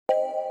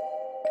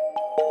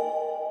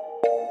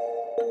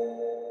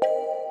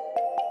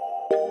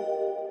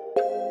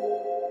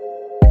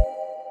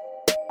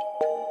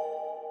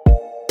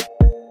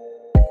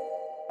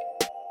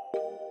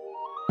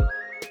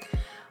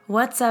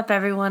What's up,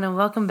 everyone, and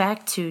welcome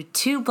back to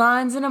Two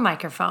Blinds and a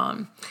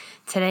Microphone.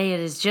 Today it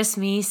is just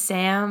me,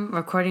 Sam,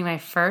 recording my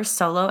first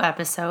solo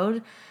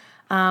episode.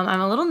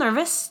 I'm a little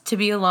nervous to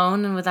be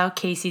alone and without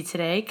Casey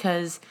today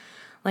because,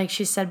 like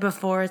she said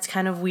before, it's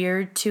kind of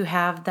weird to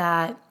have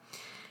that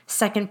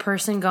second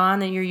person gone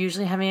that you're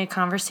usually having a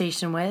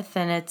conversation with,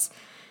 and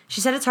she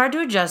said it's hard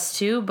to adjust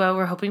to, but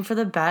we're hoping for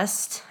the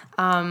best.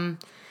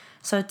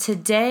 So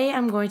today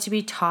I'm going to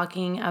be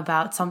talking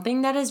about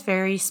something that is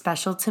very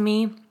special to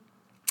me.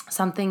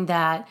 Something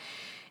that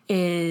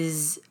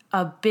is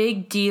a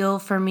big deal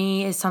for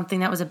me, is something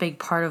that was a big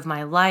part of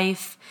my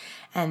life,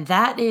 and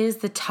that is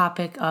the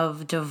topic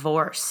of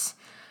divorce.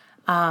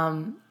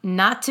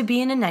 Not to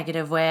be in a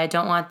negative way. I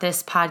don't want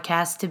this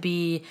podcast to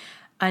be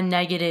a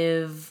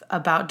negative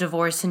about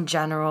divorce in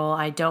general.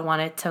 I don't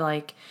want it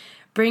to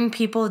bring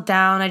people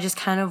down. I just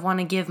kind of want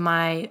to give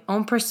my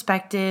own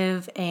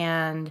perspective,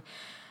 and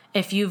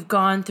if you've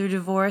gone through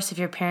divorce, if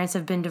your parents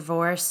have been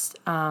divorced,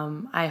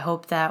 I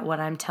hope that what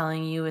I'm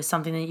telling you is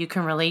something that you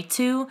can relate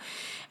to.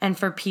 And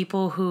for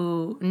people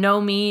who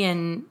know me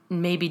and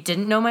maybe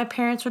didn't know my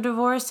parents were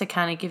divorced, it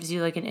kind of gives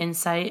you an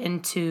insight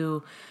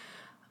into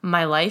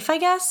my life, I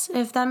guess,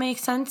 if that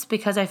makes sense.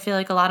 Because I feel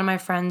like a lot of my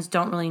friends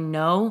don't really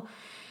know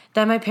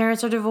that my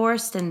parents are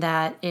divorced and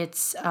that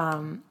it's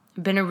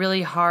been a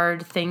really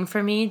hard thing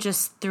for me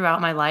just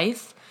throughout my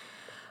life.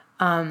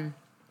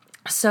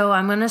 So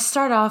I'm going to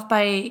start off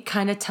by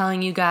kind of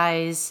telling you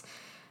guys,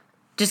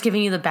 just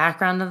giving you the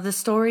background of the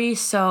story.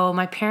 So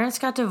my parents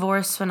got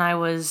divorced when I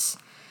was,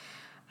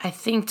 I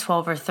think,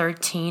 12 or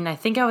 13. I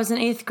think I was in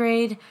 8th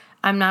grade.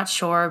 I'm not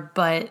sure,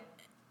 but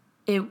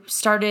it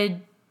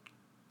started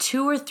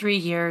 2 or 3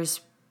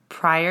 years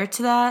prior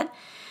to that.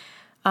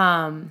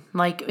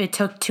 It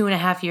took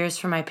 2.5 years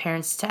for my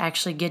parents to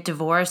actually get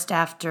divorced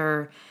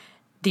after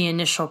the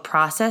initial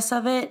process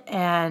of it.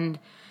 And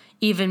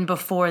even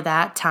before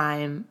that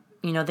time,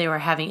 they were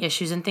having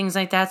issues and things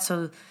like that.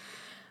 So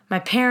my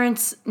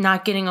parents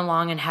not getting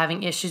along and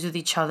having issues with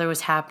each other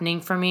was happening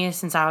for me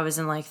since I was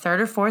in 3rd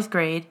or 4th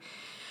grade.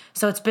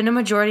 So it's been a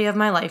majority of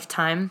my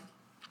lifetime.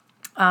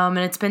 And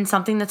it's been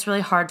something that's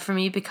really hard for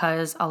me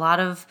because a lot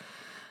of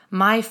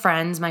my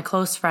friends, my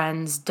close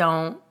friends,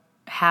 don't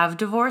have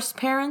divorced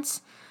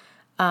parents.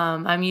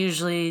 I'm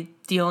usually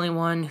the only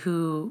one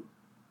who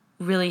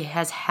really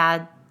has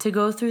had to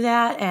go through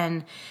that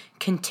and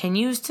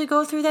continues to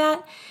go through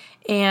that.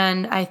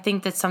 And I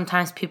think that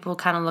sometimes people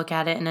kind of look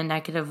at it in a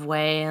negative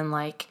way, and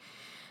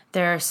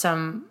there are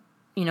some,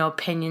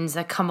 opinions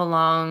that come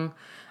along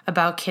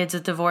about kids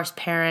with divorced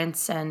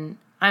parents, and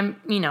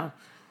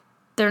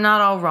they're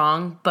not all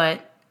wrong,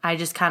 but I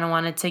just kind of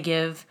wanted to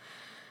give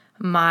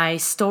my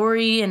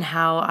story and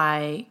how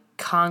I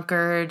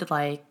conquered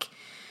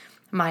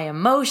my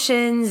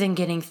emotions and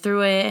getting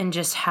through it, and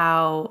just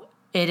how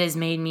it has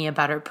made me a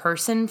better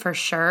person for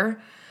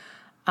sure.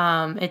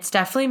 It's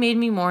definitely made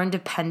me more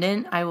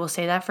independent. I will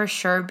say that for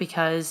sure,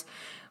 because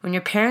when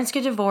your parents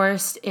get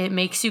divorced, it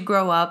makes you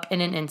grow up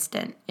in an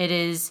instant. It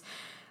is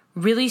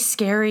really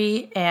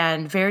scary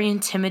and very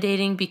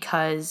intimidating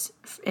because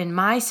in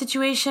my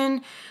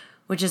situation,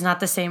 which is not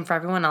the same for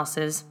everyone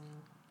else's,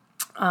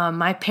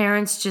 my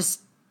parents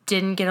just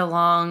didn't get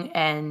along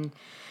and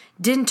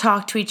didn't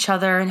talk to each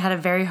other and had a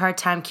very hard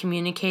time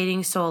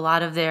communicating. So a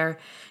lot of their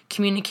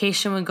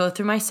communication would go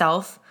through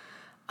myself.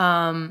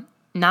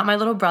 Not my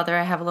little brother.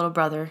 I have a little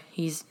brother.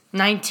 He's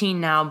 19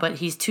 now, but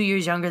he's 2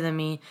 years younger than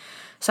me.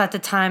 So at the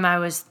time I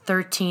was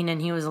 13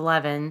 and he was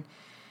 11.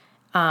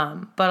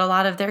 But a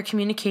lot of their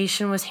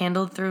communication was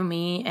handled through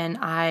me, and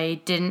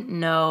I didn't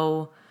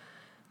know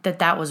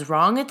that was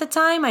wrong at the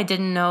time. I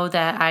didn't know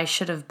that I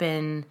should have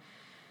been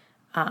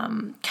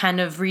kind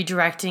of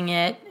redirecting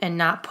it and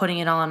not putting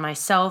it all on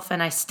myself.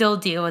 And I still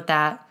deal with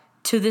that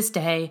to this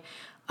day.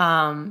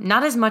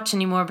 Not as much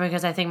anymore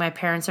because I think my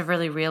parents have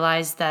really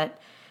realized that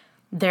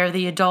they're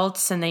the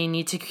adults and they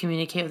need to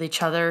communicate with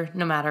each other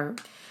no matter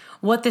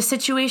what the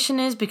situation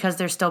is, because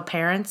they're still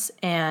parents.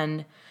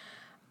 And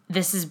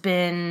they've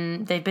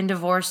been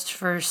divorced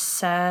for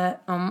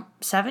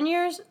 7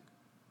 years.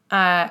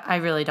 I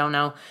really don't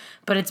know,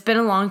 but it's been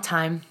a long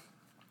time.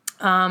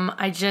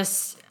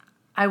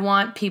 I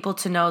want people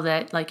to know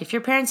that if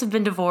your parents have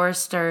been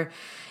divorced, or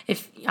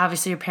if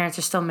obviously your parents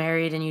are still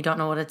married and you don't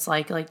know what it's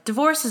like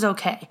divorce is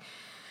okay.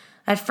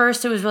 At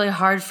first it was really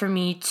hard for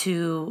me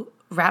to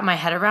wrap my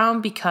head around,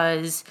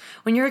 because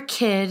when you're a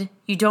kid,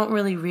 you don't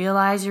really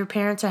realize your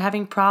parents are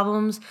having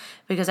problems,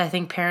 because I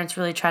think parents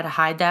really try to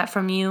hide that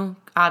from you.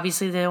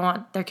 Obviously, they don't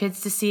want their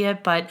kids to see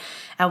it, but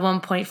at one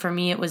point for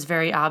me, it was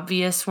very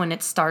obvious when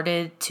it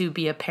started to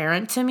be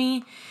apparent to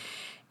me.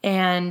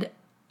 And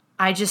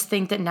I just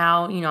think that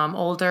now, I'm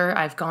older,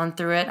 I've gone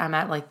through it, I'm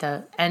at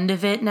the end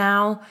of it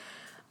now.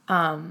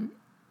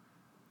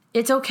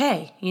 It's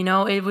okay.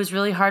 It was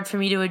really hard for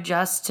me to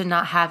adjust to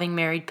not having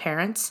married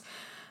parents.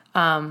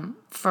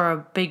 for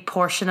a big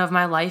portion of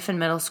my life in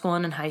middle school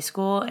and in high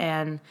school.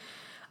 And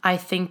I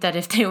think that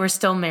if they were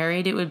still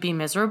married, it would be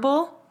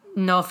miserable.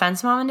 No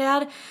offense, mom and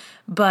dad.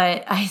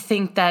 But I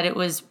think that it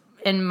was,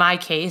 in my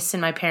case,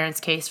 in my parents'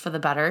 case, for the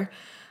better.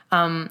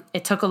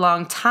 It took a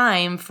long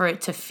time for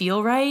it to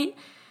feel right.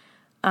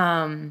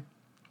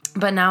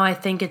 But now I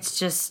think it's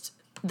just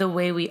the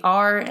way we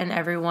are, and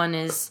everyone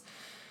is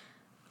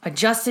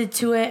adjusted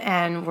to it,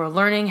 and we're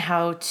learning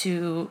how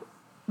to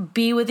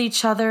be with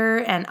each other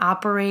and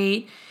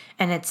operate.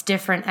 And it's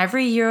different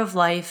every year of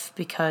life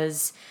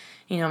because,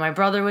 my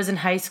brother was in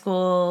high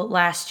school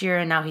last year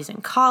and now he's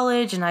in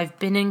college, and I've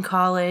been in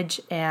college,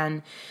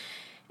 and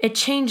it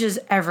changes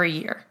every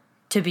year,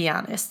 to be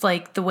honest.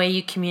 Like the way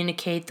you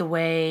communicate, the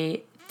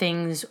way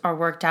things are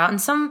worked out.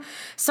 And some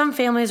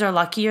families are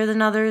luckier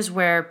than others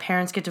where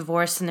parents get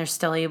divorced and they're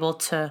still able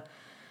to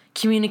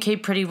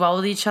communicate pretty well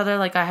with each other.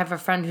 Like I have a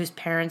friend whose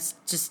parents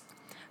just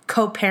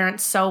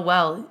co-parent so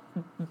well,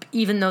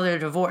 even though they're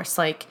divorced,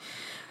 like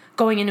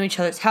going into each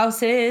other's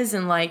houses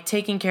and like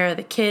taking care of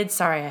the kids.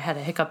 Sorry, I had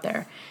a hiccup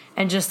there.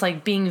 And just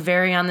like being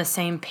very on the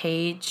same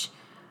page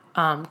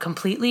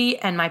completely.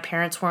 And my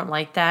parents weren't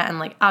like that. And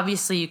like,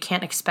 obviously you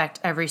can't expect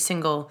every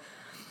single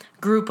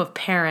group of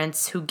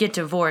parents who get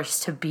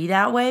divorced to be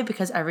that way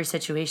because every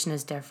situation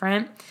is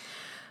different.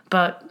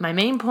 But my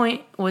main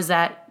point was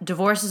that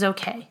divorce is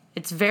okay.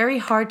 It's very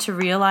hard to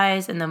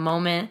realize in the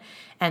moment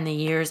and the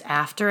years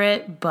after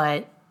it,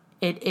 but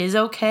it is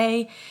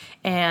okay.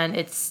 And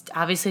it's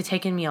obviously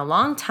taken me a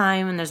long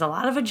time, and there's a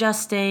lot of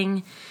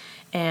adjusting.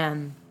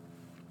 And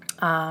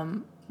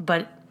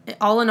but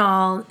all in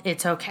all,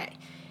 it's okay.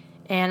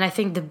 And I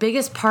think the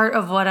biggest part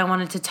of what I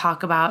wanted to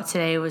talk about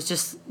today was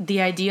just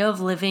the idea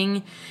of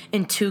living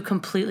in two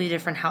completely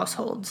different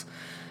households.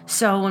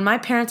 So when my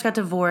parents got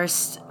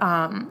divorced,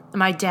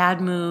 my dad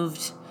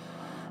moved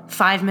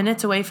 5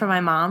 minutes away from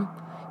my mom.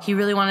 He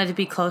really wanted to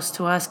be close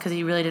to us because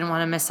he really didn't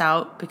want to miss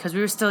out because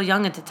we were still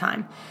young at the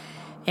time.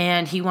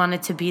 And he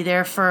wanted to be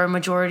there for a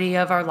majority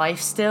of our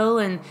life still.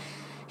 And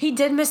he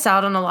did miss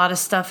out on a lot of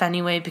stuff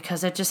anyway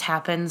because it just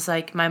happens.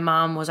 Like my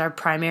mom was our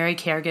primary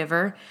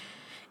caregiver.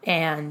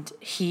 And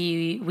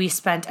we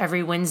spent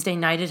every Wednesday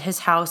night at his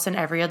house and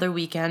every other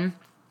weekend,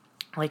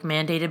 like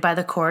mandated by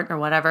the court or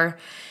whatever.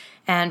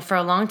 And for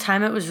a long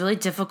time, it was really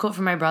difficult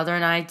for my brother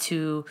and I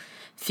to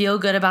feel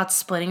good about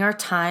splitting our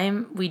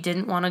time. We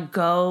didn't want to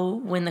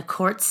go when the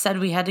court said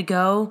we had to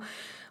go.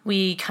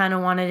 We kind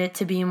of wanted it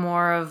to be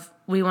more of,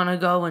 we want to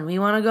go when we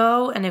want to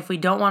go. And if we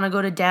don't want to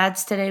go to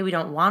dad's today, we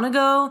don't want to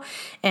go.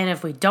 And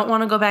if we don't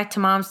want to go back to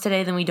mom's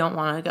today, then we don't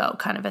want to go,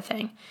 kind of a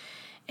thing.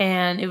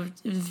 And it was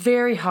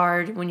very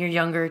hard when you're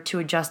younger to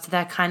adjust to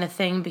that kind of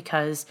thing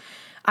because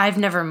I've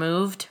never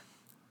moved.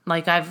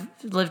 Like I've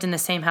lived in the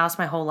same house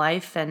my whole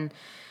life, and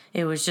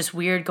it was just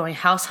weird going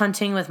house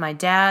hunting with my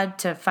dad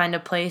to find a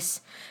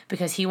place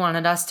because he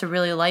wanted us to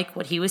really like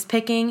what he was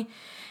picking.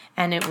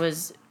 And it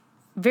was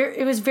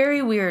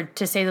very weird,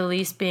 to say the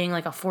least, being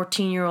like a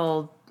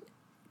 14-year-old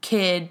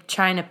kid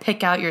trying to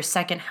pick out your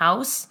second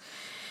house.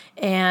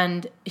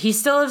 And he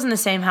still lives in the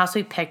same house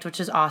we picked, which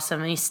is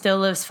awesome. And he still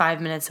lives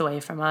 5 minutes away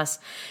from us.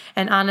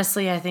 And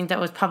honestly, I think that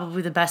was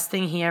probably the best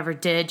thing he ever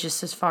did,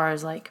 just as far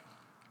as like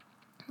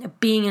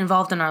being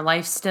involved in our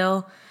life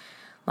still.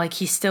 Like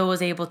he still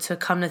was able to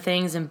come to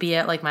things and be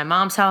at like my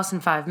mom's house in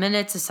 5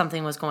 minutes if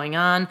something was going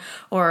on.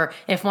 Or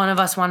if one of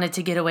us wanted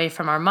to get away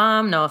from our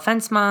mom, no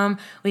offense, mom,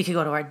 we could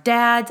go to our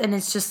dad's. And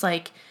it's just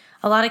like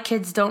a lot of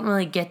kids don't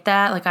really get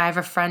that. Like I have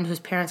a friend whose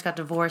parents got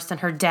divorced and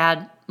her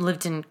dad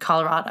lived in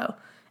Colorado.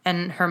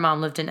 And her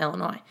mom lived in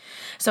Illinois.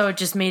 So it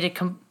just made it,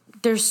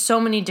 there's so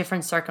many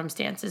different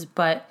circumstances,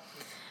 but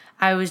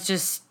I was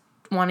just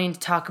wanting to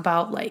talk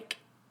about like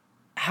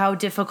how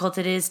difficult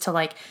it is to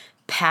like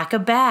pack a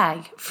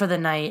bag for the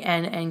night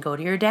and go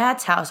to your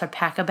dad's house, or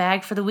pack a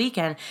bag for the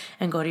weekend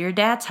and go to your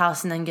dad's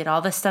house and then get all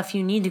the stuff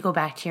you need to go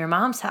back to your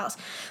mom's house.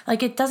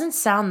 Like it doesn't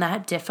sound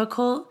that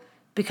difficult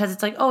because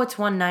it's like, oh, it's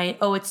one night,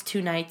 oh, it's 2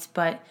 nights.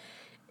 But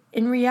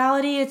in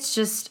reality, it's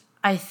just,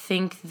 I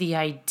think the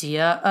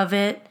idea of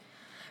it,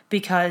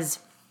 because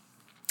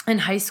in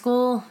high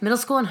school, middle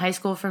school and high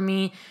school for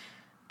me,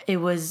 it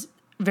was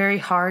very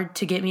hard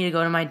to get me to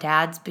go to my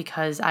dad's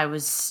because I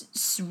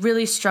was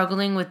really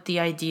struggling with the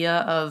idea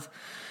of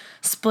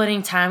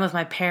splitting time with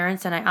my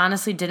parents. And I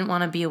honestly didn't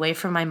want to be away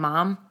from my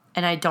mom.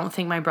 And I don't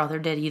think my brother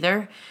did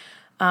either.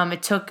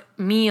 It took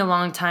me a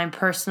long time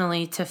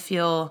personally to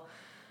feel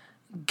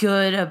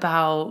good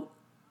about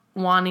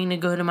wanting to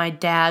go to my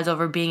dad's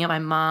over being at my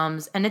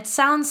mom's. And it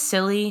sounds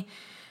silly,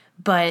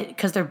 but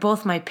because they're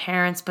both my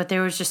parents, but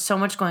there was just so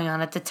much going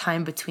on at the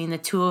time between the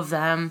two of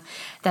them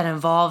that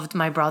involved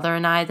my brother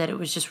and I that it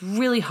was just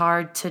really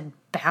hard to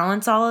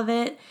balance all of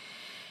it.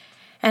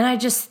 And I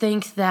just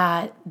think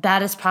that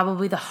that is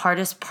probably the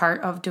hardest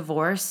part of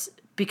divorce,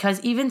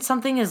 because even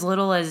something as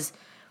little as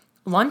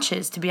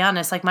lunches, to be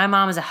honest, like my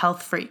mom is a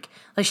health freak.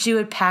 Like she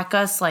would pack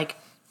us like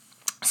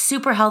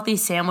super healthy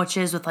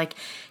sandwiches with like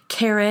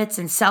carrots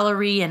and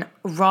celery and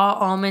raw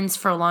almonds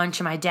for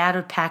lunch. And my dad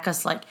would pack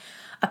us like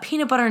a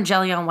peanut butter and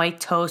jelly on white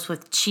toast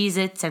with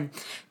Cheez-Its and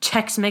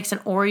Chex Mix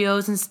and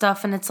Oreos and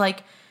stuff. And it's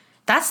like,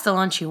 that's the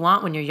lunch you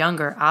want when you're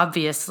younger,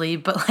 obviously.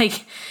 But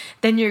like,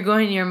 then you're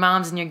going to your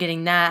mom's and you're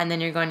getting that. And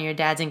then you're going to your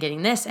dad's and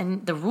getting this.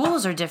 And the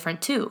rules are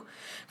different too.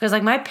 Because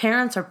like my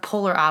parents are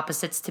polar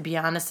opposites, to be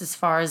honest, as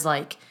far as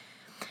like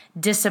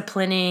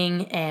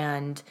disciplining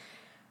and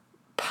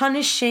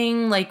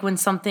punishing, like when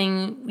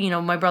something,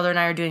 my brother and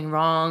I are doing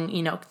wrong,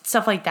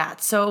 stuff like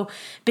that. So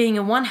being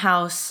in one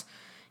house,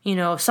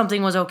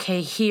 something was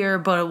okay here,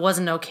 but it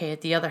wasn't okay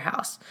at the other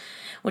house,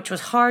 which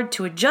was hard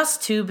to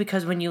adjust to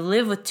because when you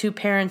live with two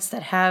parents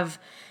that have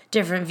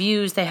different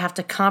views, they have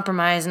to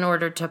compromise in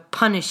order to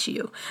punish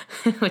you,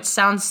 which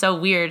sounds so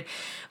weird.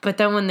 But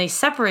then when they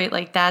separate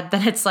like that,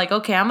 then it's like,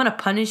 okay, I'm going to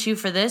punish you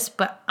for this,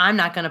 but I'm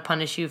not going to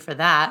punish you for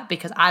that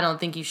because I don't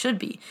think you should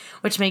be,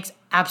 which makes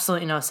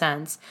absolutely no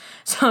sense.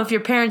 So if your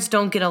parents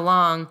don't get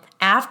along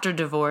after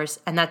divorce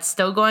and that's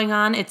still going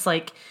on, it's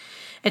like,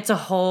 it's a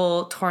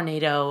whole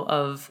tornado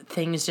of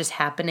things just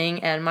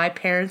happening. And my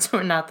parents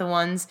were not the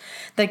ones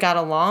that got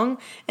along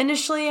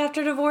initially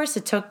after divorce.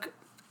 It took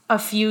a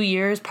few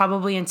years,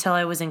 probably until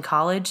I was in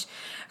college,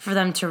 for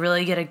them to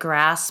really get a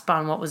grasp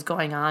on what was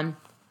going on.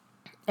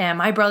 And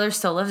my brother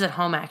still lives at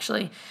home,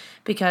 actually,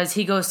 because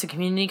he goes to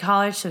community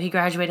college. So he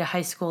graduated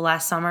high school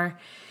last summer,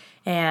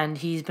 and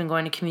he's been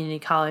going to community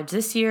college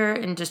this year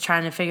and just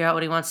trying to figure out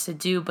what he wants to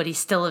do, but he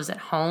still lives at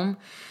home.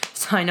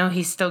 So I know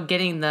he's still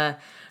getting the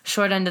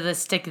short end of the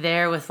stick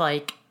there with,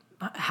 like,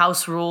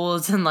 house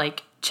rules and,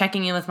 like,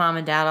 checking in with mom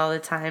and dad all the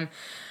time.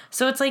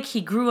 So it's like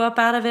he grew up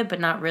out of it, but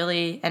not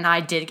really. And I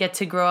did get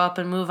to grow up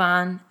and move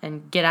on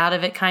and get out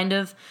of it, kind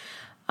of.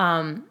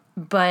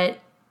 But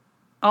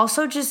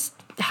also just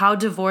how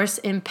divorce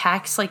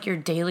impacts like your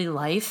daily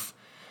life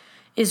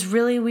is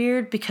really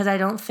weird because I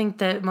don't think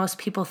that most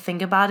people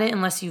think about it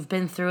unless you've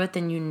been through it,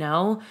 then you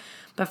know.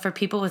 But for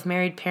people with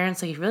married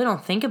parents, like you really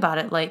don't think about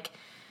it. Like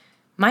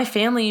my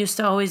family used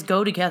to always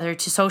go together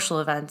to social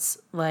events.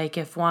 Like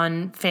if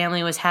one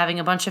family was having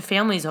a bunch of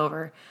families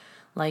over,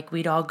 like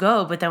we'd all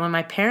go. But then when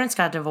my parents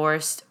got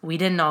divorced, we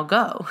didn't all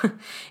go.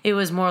 It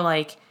was more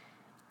like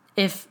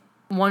if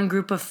one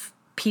group of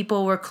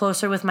people were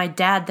closer with my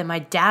dad, then my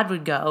dad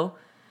would go.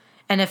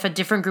 And if a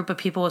different group of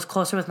people was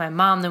closer with my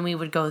mom, then we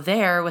would go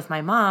there with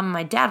my mom.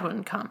 My dad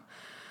wouldn't come.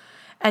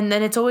 And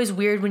then it's always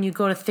weird when you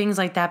go to things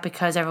like that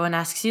because everyone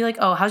asks you like,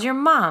 oh, how's your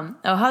mom?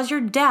 Oh, how's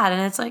your dad?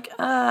 And it's like,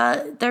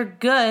 they're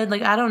good.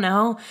 Like, I don't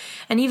know.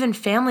 And even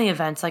family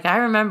events. Like I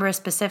remember a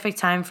specific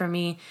time for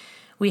me,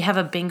 we have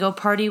a bingo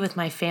party with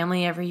my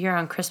family every year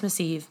on Christmas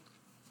Eve.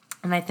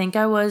 And I think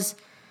because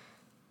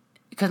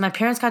my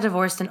parents got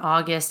divorced in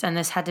August and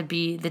this had to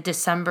be the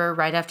December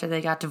right after they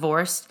got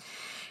divorced.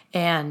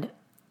 And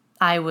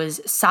I was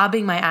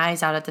sobbing my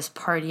eyes out at this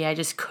party. I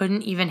just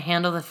couldn't even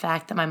handle the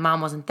fact that my mom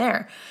wasn't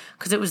there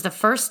because it was the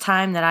first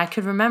time that I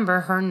could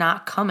remember her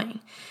not coming.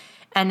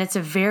 And it's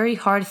a very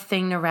hard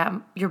thing to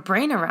wrap your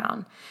brain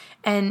around.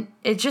 And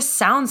it just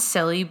sounds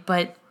silly,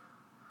 but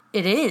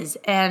it is.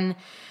 And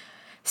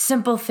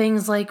simple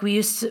things like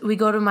we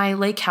go to my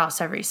lake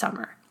house every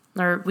summer.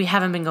 Or we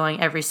haven't been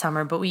going every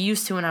summer, but we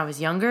used to when I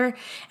was younger.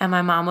 And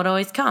my mom would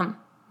always come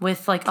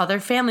with like other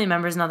family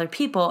members and other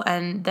people,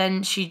 and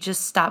then she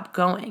just stopped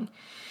going.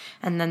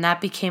 And then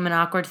that became an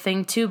awkward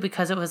thing too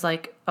because it was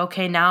like,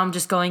 okay, now I'm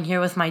just going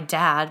here with my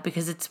dad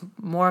because it's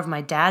more of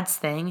my dad's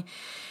thing.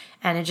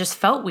 And it just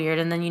felt weird.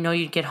 And then,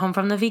 you'd get home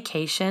from the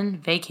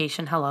vacation,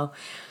 hello.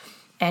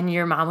 And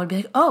your mom would be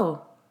like,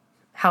 oh,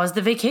 how was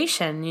the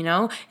vacation?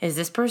 Is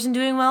this person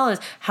doing well?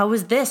 How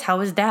was this? How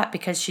was that?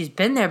 Because she's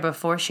been there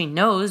before, she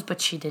knows,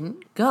 but she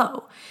didn't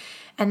go.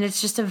 And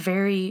it's just a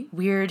very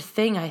weird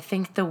thing. I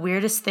think the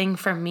weirdest thing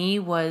for me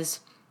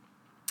was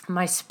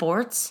my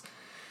sports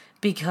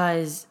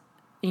because,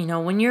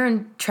 when you're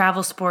in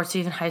travel sports,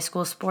 even high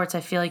school sports, I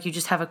feel like you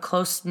just have a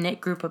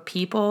close-knit group of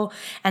people.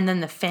 And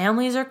then the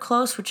families are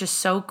close, which is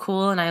so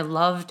cool. And I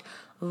loved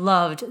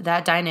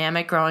that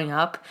dynamic growing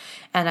up.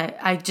 And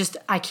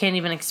I can't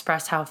even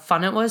express how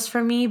fun it was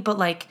for me. But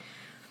like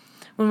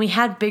when we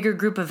had bigger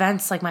group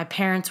events, like my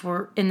parents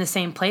were in the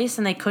same place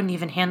and they couldn't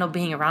even handle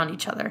being around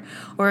each other.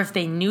 Or if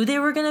they knew they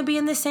were going to be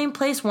in the same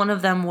place, one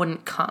of them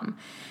wouldn't come.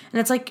 And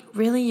it's like,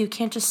 really, you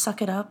can't just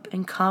suck it up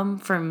and come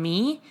for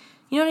me?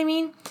 You know what I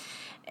mean?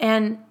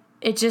 And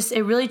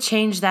it really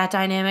changed that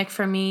dynamic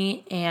for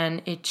me.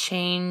 And it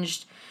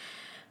changed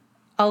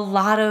a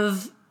lot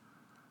of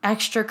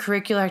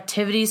extracurricular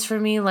activities for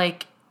me.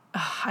 Like,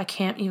 I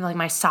can't even, like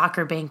my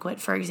soccer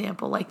banquet, for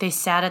example. Like they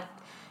sat at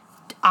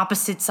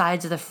opposite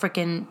sides of the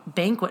freaking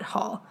banquet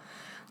hall.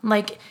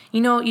 Like,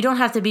 you don't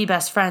have to be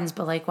best friends,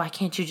 but like, why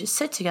can't you just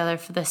sit together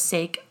for the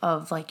sake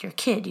of like your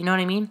kid? You know what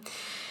I mean?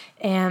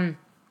 And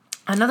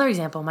another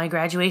example, my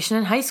graduation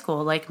in high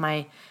school, like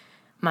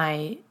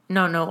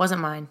no, it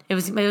wasn't mine. It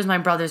was my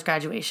brother's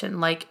graduation.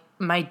 Like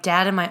my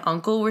dad and my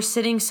uncle were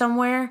sitting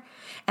somewhere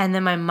and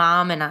then my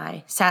mom and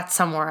I sat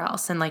somewhere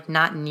else and like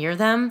not near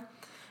them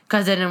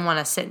because they didn't want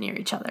to sit near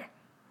each other.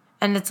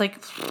 And it's like,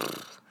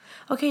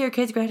 okay, your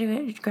kid's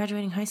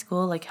graduating high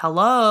school. Like,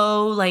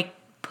 hello, like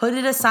put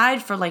it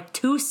aside for like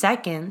 2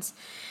 seconds.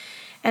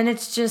 And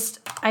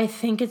I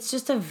think it's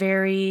just a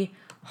very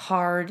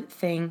hard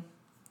thing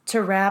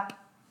to wrap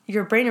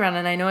your brain around.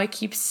 And I know I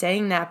keep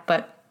saying that,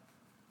 but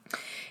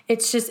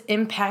it's just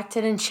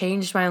impacted and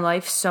changed my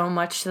life so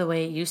much to the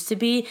way it used to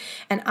be.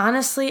 And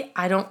honestly,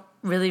 I don't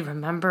really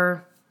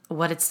remember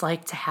what it's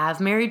like to have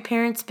married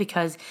parents,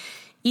 because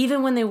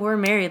even when they were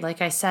married,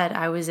 like I said,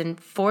 I was in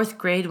 4th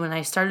grade when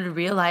I started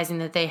realizing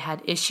that they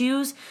had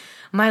issues.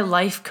 My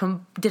life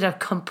did a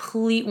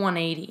complete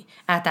 180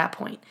 at that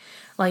point.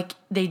 Like,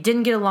 they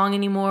didn't get along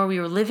anymore.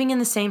 We were living in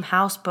the same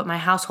house, but my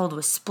household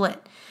was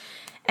split.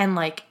 And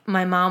like,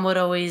 my mom would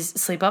always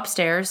sleep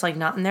upstairs, like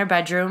not in their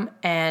bedroom,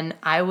 and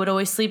I would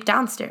always sleep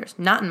downstairs,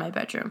 not in my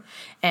bedroom.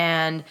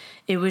 And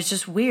it was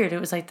just weird.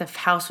 It was like the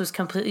house was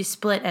completely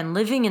split, and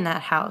living in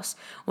that house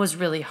was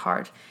really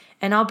hard.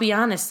 And I'll be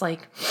honest,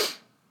 like,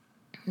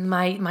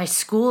 my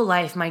school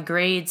life, my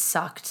grades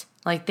sucked.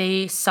 Like,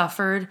 they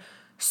suffered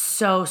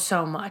so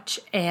much.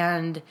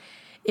 And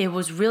it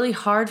was really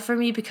hard for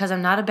me because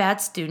I'm not a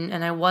bad student,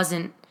 and I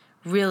wasn't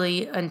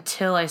really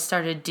until I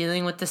started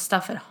dealing with this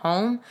stuff at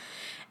home.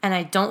 And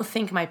I don't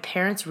think my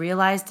parents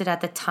realized it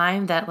at the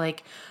time that,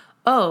 like,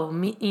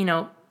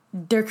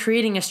 they're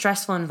creating a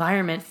stressful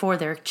environment for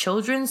their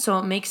children, so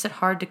it makes it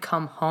hard to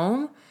come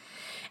home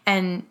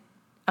and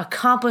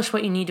accomplish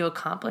what you need to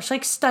accomplish,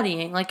 like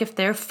studying. Like, if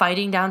they're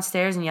fighting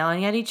downstairs and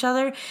yelling at each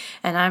other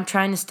and I'm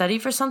trying to study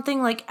for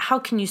something, like, how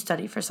can you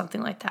study for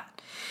something like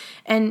that?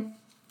 And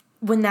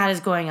when that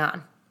is going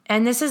on,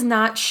 and this is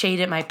not shade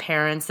at my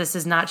parents, this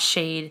is not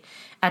shade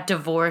at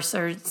divorce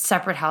or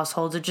separate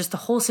households or just the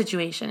whole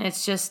situation.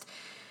 It's just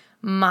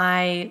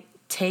my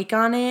take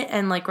on it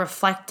and like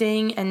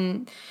reflecting,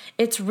 and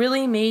it's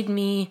really made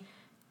me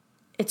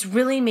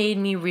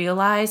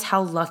realize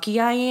how lucky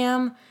I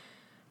am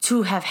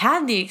to have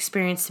had the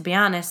experience, to be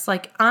honest.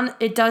 Like,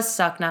 it does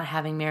suck not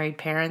having married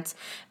parents,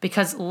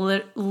 because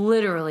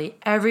literally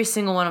every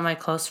single one of my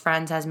close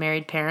friends has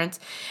married parents,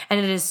 and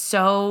it is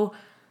so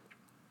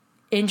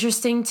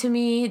interesting to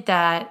me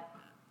that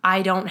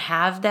I don't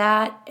have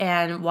that,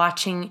 and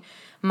watching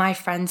my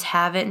friends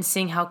have it and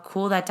seeing how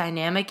cool that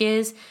dynamic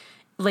is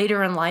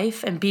later in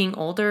life and being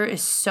older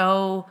is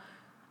so,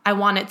 I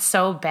want it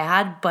so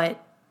bad,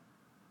 but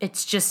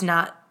it's just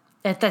not,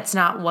 that's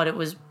not what it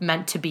was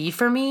meant to be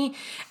for me.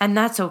 And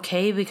that's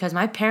okay, because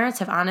my parents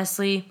have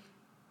honestly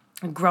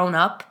grown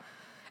up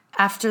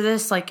after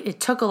this. Like, it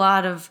took a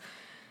lot of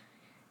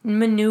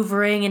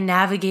maneuvering and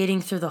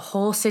navigating through the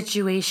whole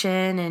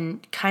situation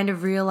and kind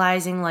of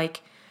realizing,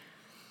 like,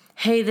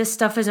 hey, this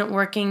stuff isn't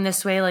working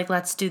this way, like,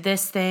 let's do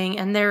this thing.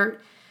 And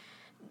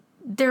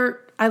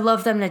I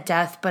love them to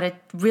death, but it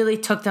really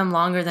took them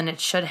longer than it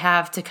should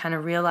have to kind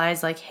of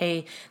realize, like,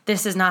 hey,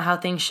 this is not how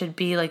things should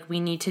be. Like, we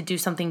need to do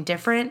something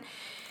different.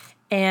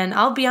 And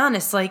I'll be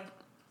honest, like,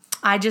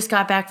 I just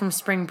got back from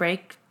spring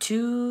break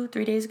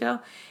 2-3 days ago.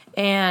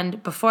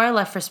 And before I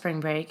left for spring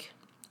break,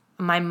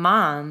 my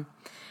mom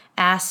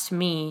asked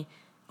me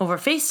over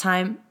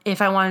FaceTime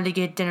if I wanted to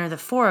get dinner, the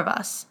 4 of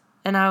us.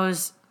 And I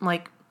was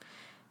like,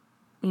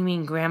 you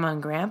mean grandma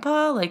and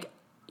grandpa? Like,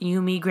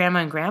 you, me, grandma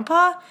and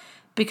grandpa?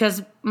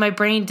 Because my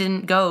brain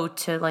didn't go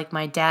to, like,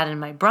 my dad and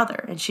my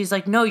brother. And she's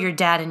like, no, your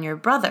dad and your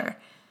brother.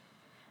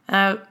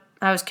 And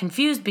I was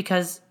confused,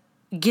 because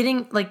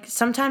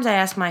sometimes I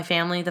ask my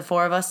family, the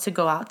 4 of us, to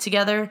go out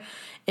together.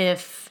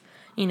 If,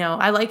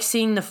 I like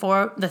seeing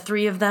the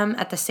 3 of them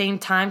at the same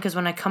time, because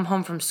when I come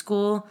home from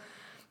school,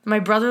 my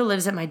brother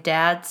lives at my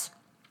dad's,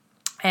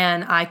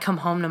 and I come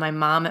home to my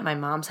mom at my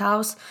mom's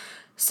house.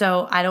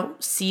 So I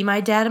don't see my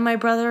dad and my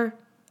brother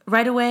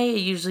right away. It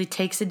usually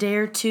takes a day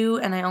or 2,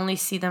 and I only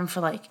see them for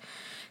like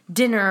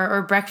dinner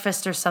or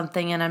breakfast or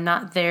something, and I'm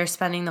not there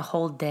spending the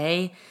whole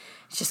day.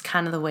 It's just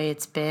kind of the way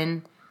it's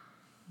been.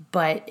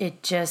 But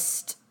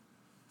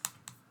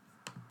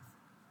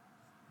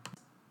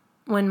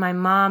when my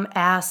mom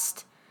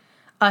asked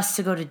us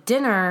to go to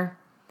dinner,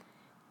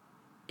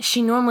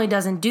 she normally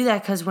doesn't do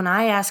that, because when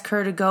I ask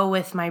her to go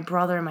with my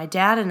brother, my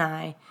dad, and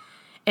I,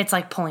 it's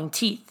like pulling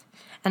teeth.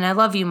 And I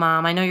love you,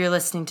 Mom. I know you're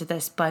listening to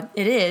this, but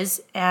it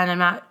is. And I'm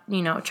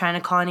not, trying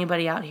to call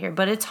anybody out here,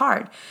 but it's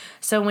hard.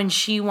 So when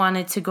she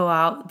wanted to go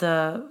out,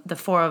 the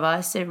 4 of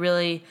us, it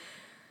really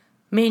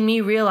made me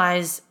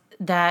realize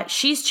that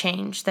she's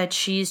changed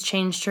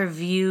her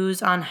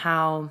views on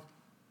how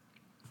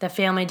the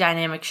family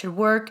dynamic should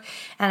work.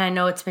 And I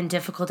know it's been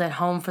difficult at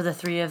home for the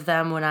 3 of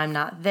them when I'm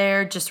not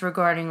there, just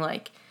regarding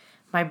like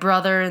my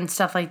brother and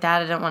stuff like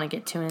that. I don't want to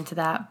get too into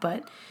that,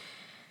 but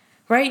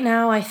right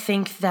now I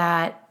think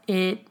that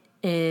it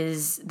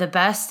is the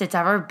best it's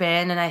ever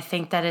been, and I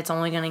think that it's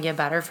only going to get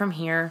better from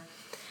here.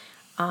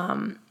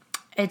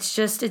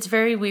 It's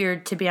very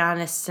weird, to be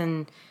honest,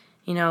 and,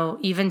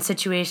 even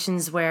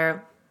situations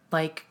where,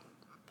 like,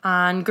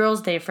 on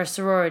Girls' Day for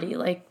sorority,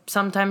 like,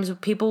 sometimes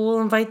people will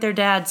invite their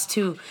dads,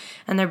 too,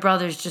 and their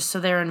brothers, just so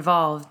they're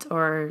involved,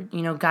 or,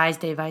 Guys'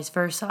 Day, vice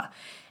versa.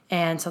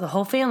 And so the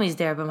whole family's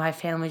there, but my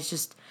family's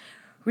just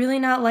really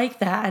not like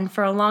that, and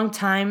for a long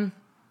time,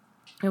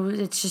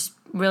 it's just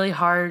really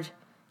hard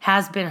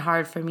has been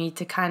hard for me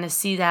to kind of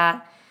see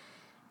that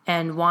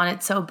and want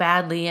it so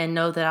badly and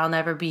know that I'll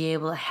never be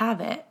able to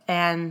have it.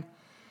 And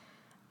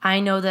I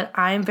know that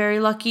I'm very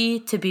lucky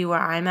to be where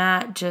I'm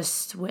at,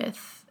 just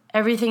with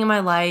everything in my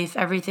life,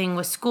 everything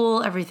with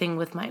school, everything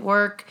with my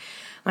work,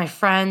 my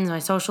friends, my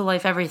social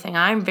life, everything.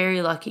 I'm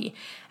very lucky.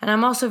 And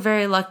I'm also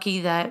very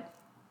lucky that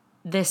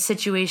this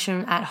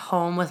situation at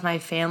home with my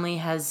family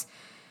has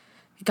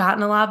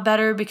gotten a lot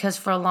better, because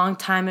for a long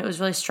time it was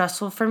really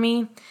stressful for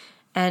me,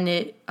 and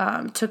it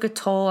took a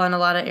toll on a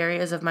lot of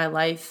areas of my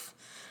life.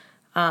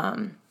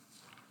 And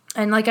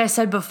like I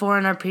said before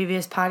in our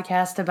previous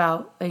podcast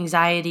about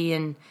anxiety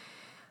and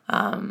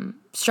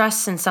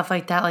stress and stuff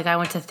like that, like I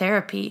went to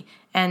therapy,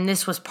 and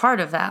this was part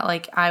of that.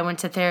 Like I went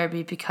to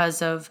therapy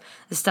because of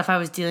the stuff I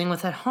was dealing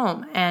with at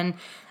home. And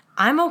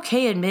I'm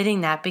okay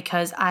admitting that,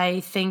 because I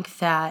think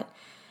that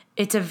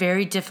it's a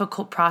very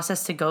difficult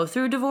process to go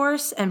through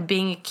divorce and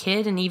being a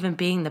kid and even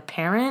being the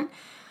parent.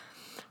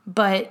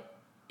 But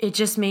it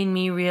just made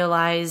me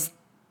realize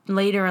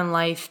later in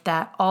life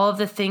that all of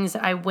the things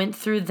that I went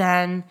through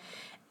then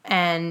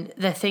and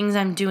the things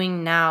I'm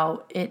doing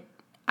now,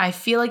 I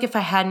feel like if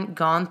I hadn't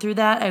gone through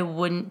that, I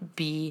wouldn't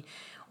be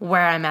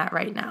where I'm at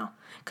right now.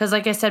 Because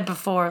like I said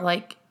before,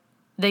 like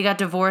they got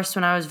divorced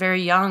when I was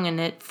very young, and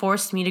it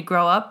forced me to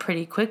grow up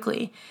pretty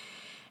quickly.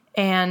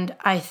 And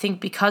I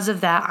think because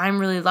of that, I'm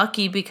really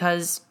lucky,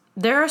 because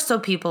there are still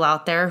people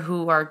out there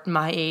who are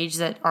my age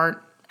that aren't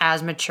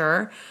as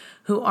mature,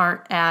 who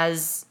aren't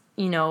as,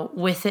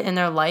 with it in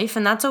their life,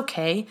 and that's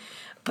okay.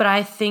 But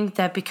I think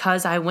that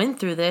because I went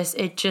through this,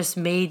 it just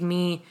made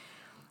me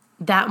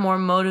that more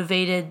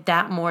motivated,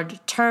 that more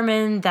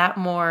determined, that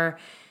more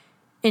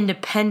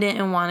independent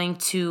in wanting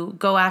to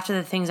go after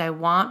the things I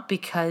want,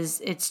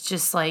 because it's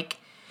just like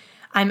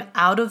I'm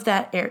out of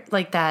that,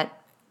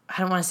 that, I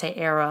don't want to say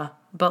era,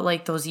 but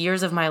like those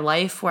years of my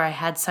life where I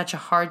had such a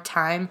hard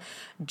time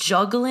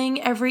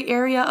juggling every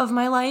area of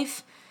my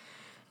life,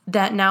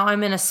 that now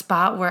I'm in a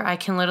spot where I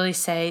can literally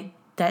say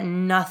that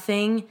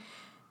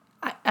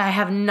I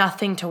have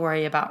nothing to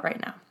worry about right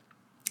now.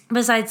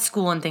 Besides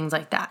school and things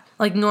like that.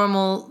 Like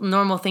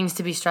normal things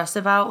to be stressed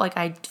about. Like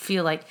I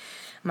feel like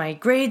my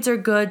grades are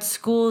good,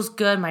 school's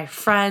good, my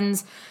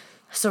friends,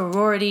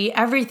 sorority,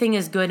 everything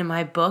is good in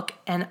my book.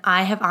 And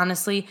I have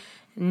honestly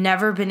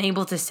never been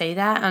able to say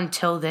that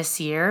until this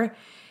year.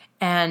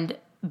 And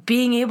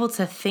being able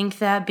to think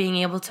that, being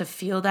able to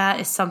feel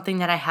that is something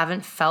that I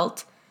haven't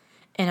felt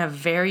in a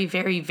very,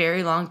 very,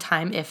 very long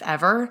time, if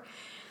ever.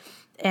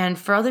 And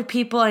for other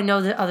people, I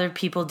know that other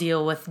people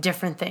deal with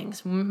different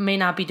things, may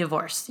not be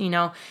divorce,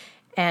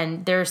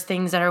 and there's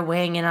things that are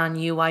weighing in on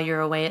you while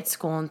you're away at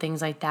school and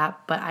things like that.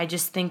 But I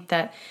just think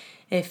that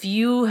if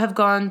you have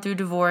gone through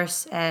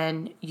divorce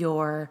and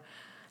your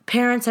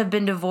parents have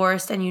been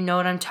divorced and you know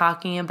what I'm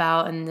talking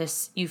about, and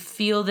this, you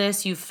feel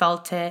this, you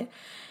felt it,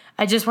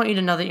 I just want you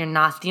to know that you're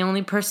not the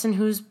only person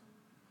who's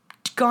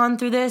gone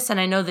through this. And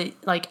I know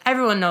that like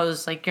everyone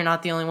knows like you're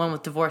not the only one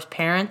with divorced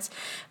parents,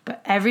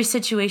 but every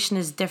situation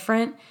is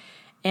different.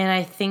 And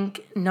I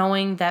think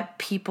knowing that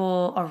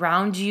people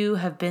around you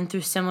have been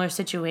through similar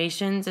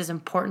situations is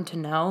important to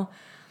know.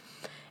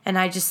 And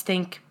I just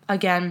think,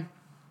 again,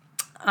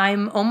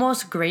 I'm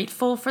almost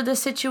grateful for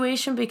this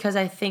situation, because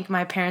I think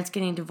my parents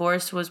getting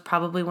divorced was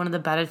probably one of the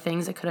better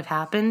things that could have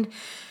happened,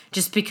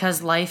 just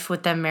because life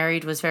with them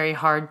married was very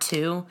hard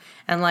too,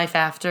 and life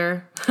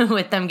after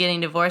with them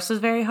getting divorced was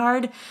very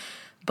hard.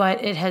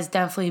 But it has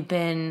definitely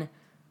been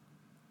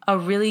a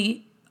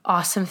really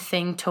awesome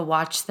thing to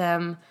watch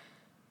them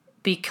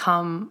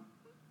become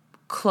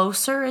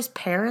closer as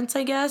parents,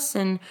 I guess,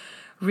 and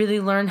really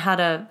learn how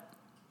to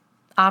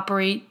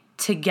operate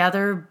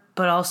together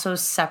but also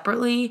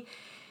separately.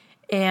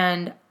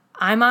 And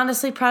I'm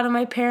honestly proud of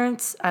my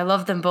parents. I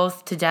love them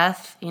both to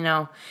death.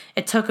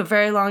 It took a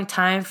very long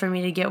time for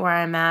me to get where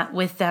I'm at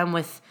with them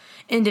with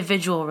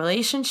individual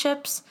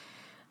relationships.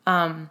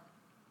 And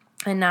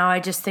now I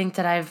just think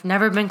that I've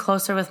never been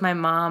closer with my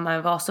mom. I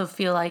also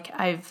feel like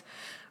I've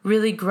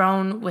really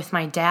grown with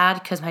my dad,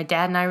 because my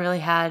dad and I really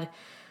had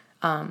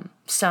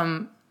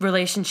some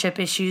relationship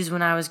issues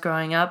when I was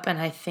growing up. And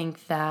I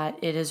think that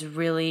it has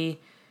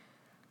really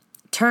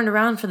turned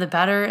around for the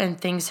better,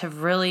 and things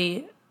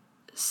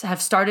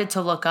have started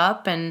to look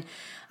up, and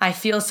I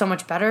feel so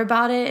much better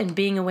about it. And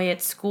being away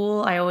at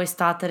school, I always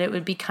thought that it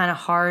would be kind of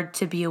hard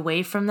to be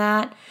away from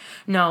that.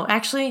 No,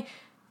 actually,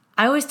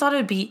 I always thought it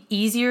would be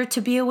easier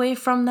to be away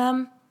from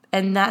them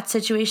and that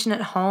situation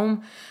at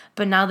home.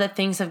 But now that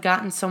things have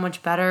gotten so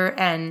much better,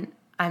 and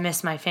I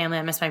miss my family,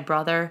 I miss my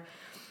brother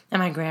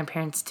and my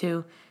grandparents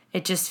too,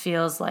 it just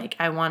feels like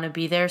I want to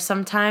be there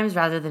sometimes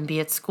rather than be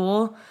at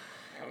school.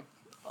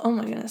 Oh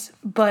my goodness.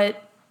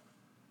 But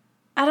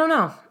I don't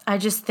know. I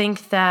just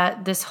think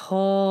that this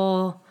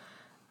whole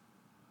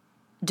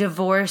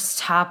divorce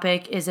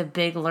topic is a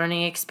big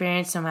learning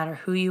experience, no matter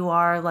who you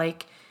are.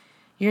 Like,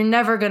 you're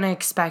never going to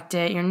expect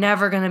it. You're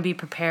never going to be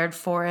prepared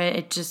for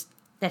it.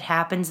 It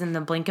happens in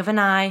the blink of an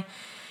eye.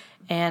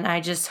 And I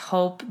just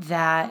hope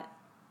that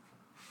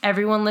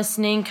everyone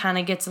listening kind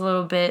of gets a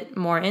little bit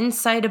more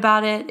insight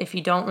about it if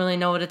you don't really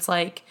know what it's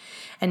like.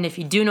 And if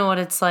you do know what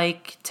it's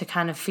like to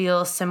kind of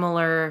feel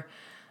similar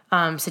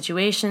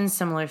situations,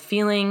 similar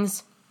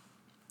feelings.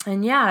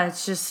 And yeah,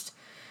 it's just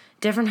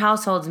different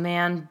households,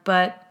 man.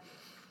 But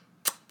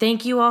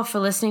thank you all for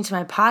listening to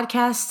my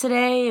podcast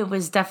today. It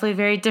was definitely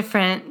very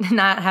different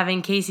not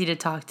having Casey to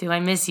talk to. I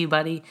miss you,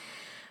 buddy.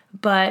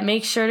 But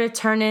make sure to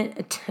tune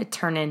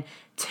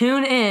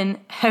in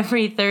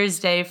every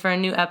Thursday for a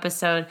new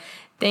episode.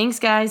 Thanks,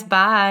 guys.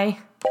 Bye.